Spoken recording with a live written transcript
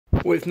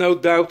With no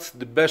doubt,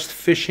 the best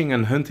fishing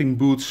and hunting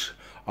boots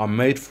are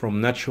made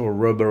from natural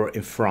rubber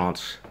in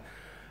France.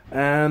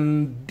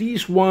 And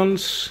these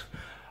ones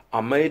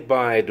are made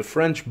by the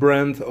French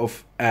brand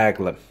of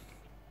Aigle.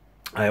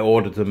 I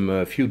ordered them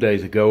a few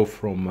days ago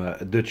from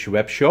a Dutch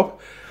web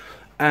shop.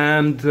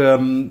 And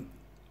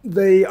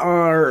they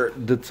are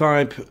the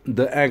type,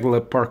 the Aigle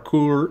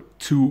parcours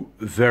to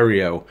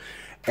vario.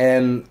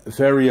 And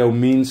vario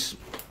means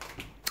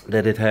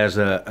that it has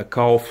a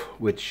calf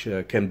which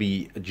can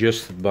be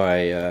adjusted by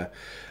a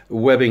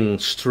webbing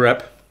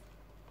strap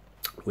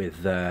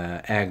with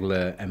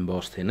Aigle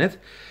embossed in it.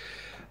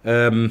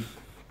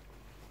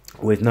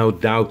 With no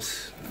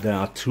doubt there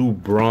are two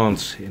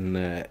brands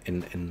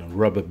in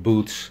rubber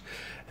boots,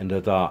 and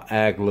that are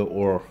Aigle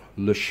or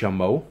Le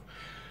Chameau.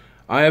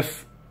 I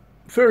have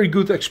very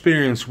good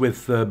experience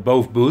with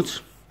both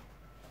boots,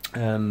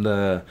 and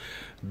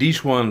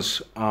these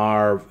ones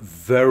are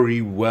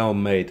very well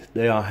made.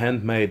 They are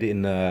handmade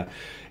in a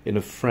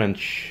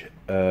French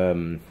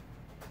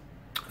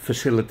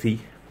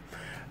facility,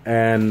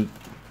 and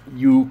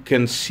you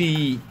can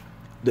see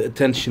the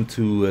attention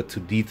to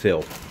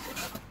detail.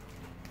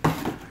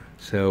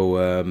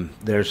 So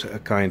there's a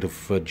kind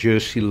of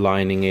jersey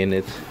lining in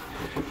it,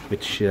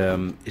 which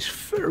is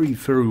very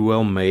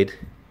well made,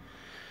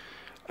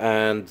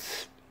 and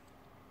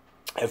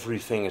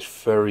everything is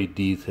very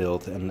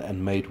detailed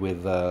and made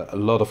with a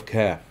lot of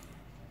care.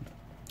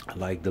 I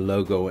like the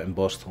logo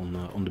embossed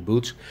on the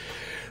boots,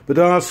 but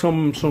there are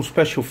some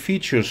special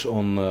features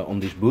on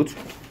these boots.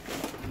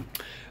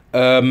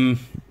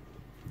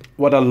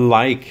 What I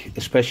like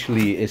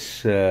especially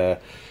is the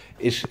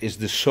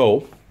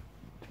sole.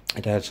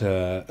 It has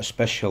a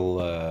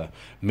special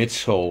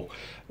midsole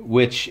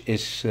which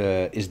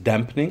is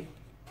dampening.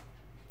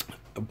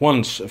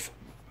 Once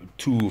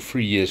 2 or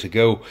 3 years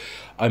ago,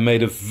 I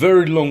made a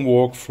very long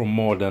walk from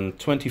more than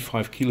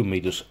 25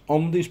 kilometers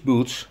on these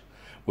boots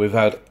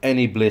without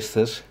any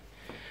blisters.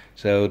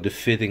 So the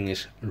fitting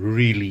is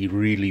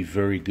really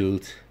very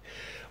good.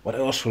 What I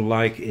also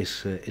like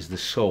is the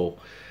sole.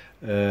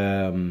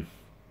 It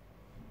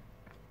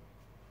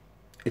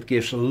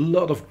gives a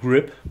lot of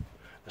grip,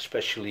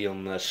 especially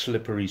on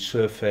slippery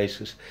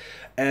surfaces,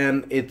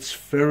 and it's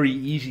very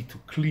easy to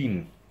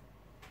clean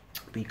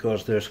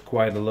because there's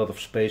quite a lot of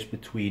space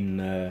between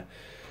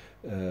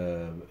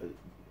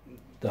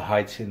the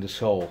heights in the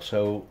sole.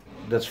 So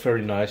that's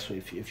very nice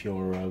if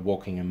you're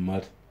walking in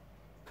mud,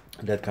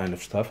 that kind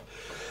of stuff.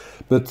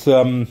 But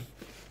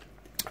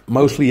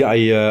mostly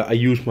I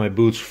use my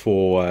boots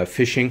for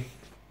fishing,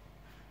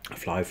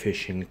 fly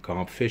fishing,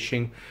 carp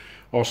fishing,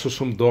 also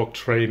some dog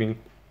training,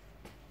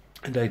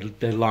 and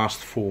they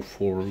last for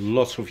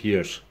lots of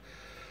years.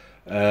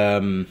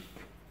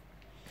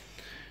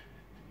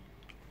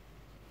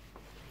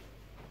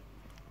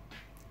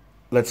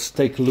 Let's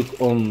take a look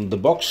on the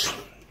box.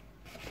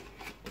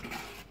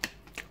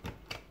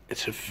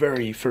 It's a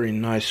very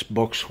nice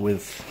box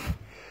with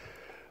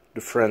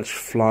the French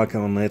flag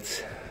on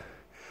it.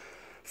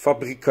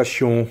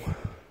 Fabrication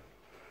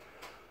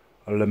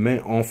Le Main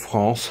en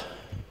France.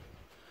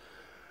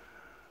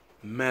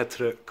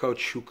 Maître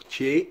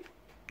caoutchoutier.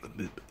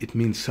 It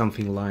means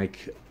something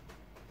like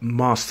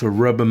master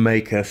rubber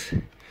makers.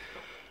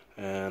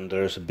 And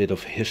there's a bit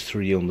of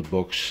history on the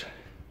box.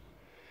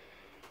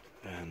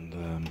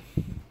 And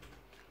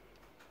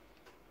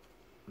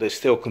they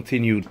still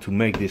continue to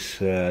make these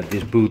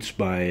boots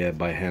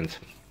by hand.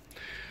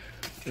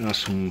 There are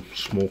some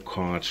small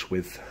cards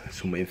with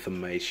some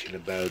information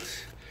about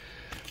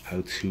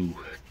how to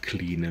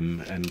clean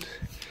them and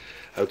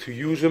how to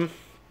use them.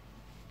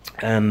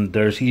 And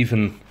there's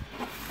even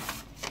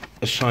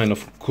a sign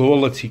of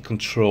quality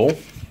control,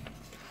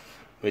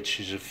 which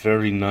is a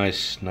very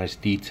nice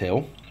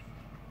detail.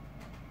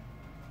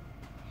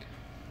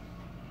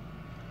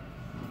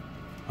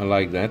 I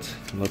like that.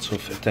 Lots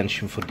of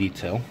attention for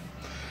detail.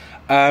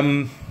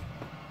 Yeah,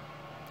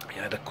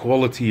 the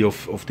quality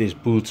of these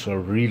boots are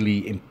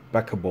really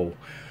impeccable.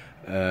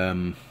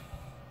 The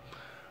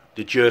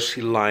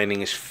jersey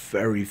lining is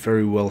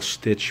very well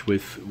stitched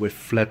with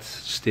flat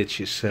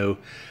stitches, so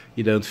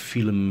you don't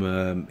feel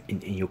them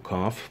in your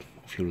calf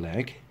of your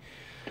leg.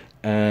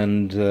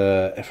 And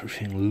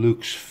everything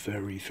looks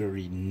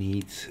very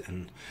neat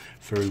and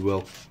very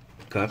well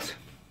cut.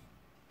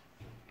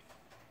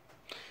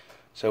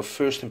 So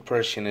first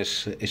impression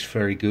is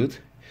very good.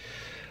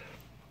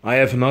 I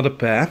have another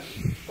pair,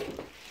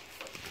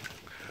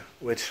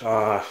 which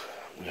are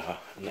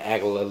an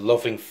Aigle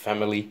loving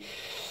family.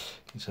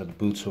 These are the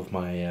boots of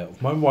my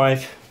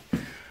wife,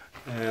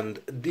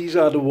 and these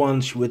are the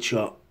ones which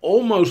are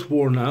almost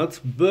worn out,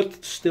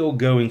 but still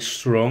going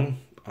strong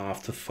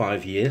after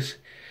 5 years.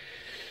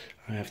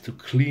 I have to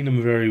clean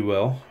them very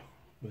well,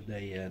 but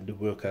they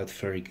work out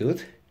very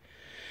good.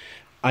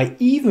 I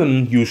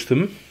even use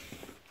them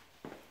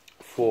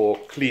for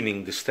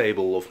cleaning the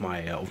stable of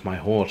my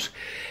horse,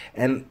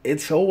 and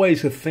it's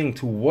always a thing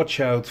to watch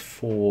out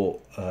for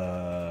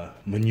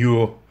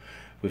manure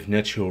with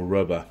natural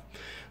rubber.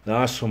 There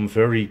are some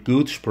very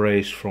good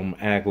sprays from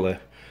Aigle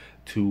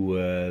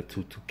to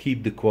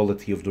keep the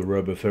quality of the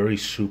rubber very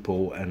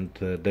supple, and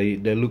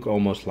they look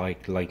almost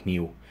like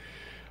new.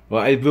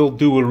 Well, I will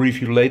do a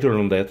review later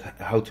on that,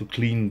 how to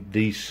clean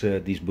these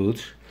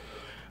boots,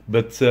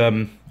 but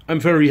I'm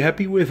very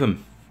happy with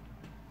them.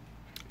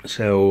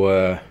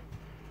 So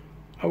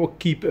I will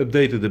keep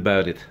updated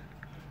about it.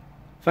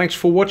 Thanks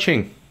for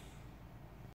watching.